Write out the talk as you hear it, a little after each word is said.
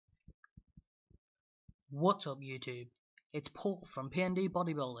What's up YouTube? It's Paul from P&E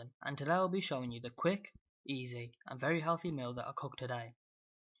Bodybuilding, and today I'll be showing you the quick, easy and very healthy meal that I cooked today.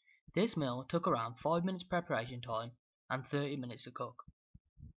 This meal took around 5 minutes preparation time and 30 minutes to cook.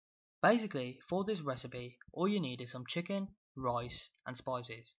 Basically, for this recipe, all you need is some chicken, rice and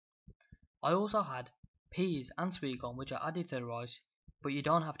spices. I also had peas and sweet corn which I added to the rice, but you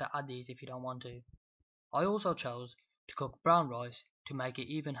don't have to add these if you don't want to. I also chose to cook brown rice to make it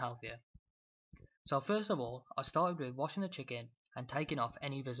even healthier. So first of all, I started with washing the chicken and taking off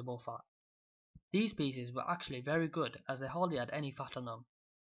any visible fat. These pieces were actually very good as they hardly had any fat on them.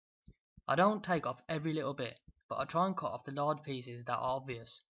 I don't take off every little bit, but I try and cut off the large pieces that are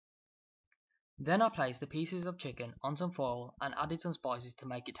obvious. Then I placed the pieces of chicken on some foil and added some spices to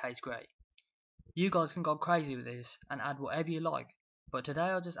make it taste great. You guys can go crazy with this and add whatever you like, but today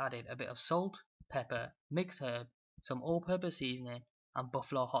I just added a bit of salt, pepper, mixed herb, some all-purpose seasoning and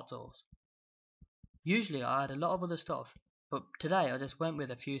buffalo hot sauce. Usually I add a lot of other stuff, but today I just went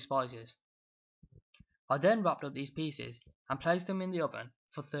with a few spices. I then wrapped up these pieces and placed them in the oven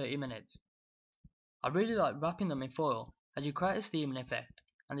for 30 minutes. I really like wrapping them in foil as you create a steaming effect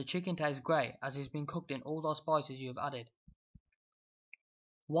and the chicken tastes great as it's been cooked in all those spices you have added.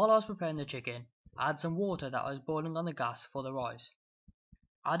 While I was preparing the chicken, I had some water that I was boiling on the gas for the rice.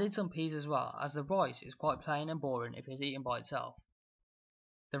 I added some peas as well as the rice is quite plain and boring if it's eaten by itself.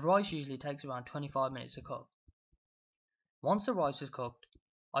 The rice usually takes around 25 minutes to cook. Once the rice is cooked,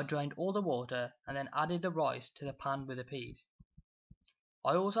 I drained all the water and then added the rice to the pan with the peas.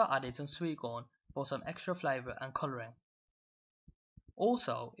 I also added some sweet corn for some extra flavour and colouring.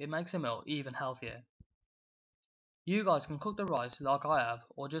 Also, it makes the meal even healthier. You guys can cook the rice like I have,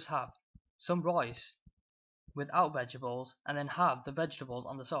 or just have some rice without vegetables and then have the vegetables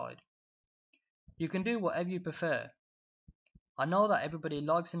on the side. You can do whatever you prefer. I know that everybody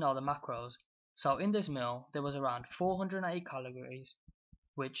likes to know the macros, so in this meal there was around 480 calories,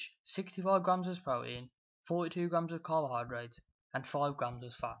 which 65 grams was protein, 42 grams of carbohydrates and 5 grams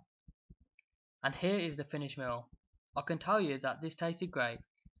was fat. And here is the finished meal. I can tell you that this tasted great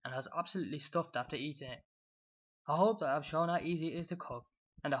and I was absolutely stuffed after eating it. I hope that I've shown how easy it is to cook,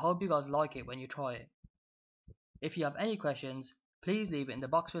 and I hope you guys like it when you try it. If you have any questions, please leave it in the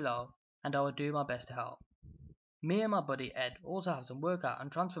box below and I will do my best to help. Me and my buddy Ed also have some workout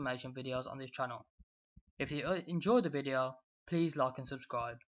and transformation videos on this channel. If you enjoyed the video, please like and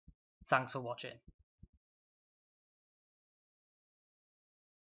subscribe. Thanks for watching.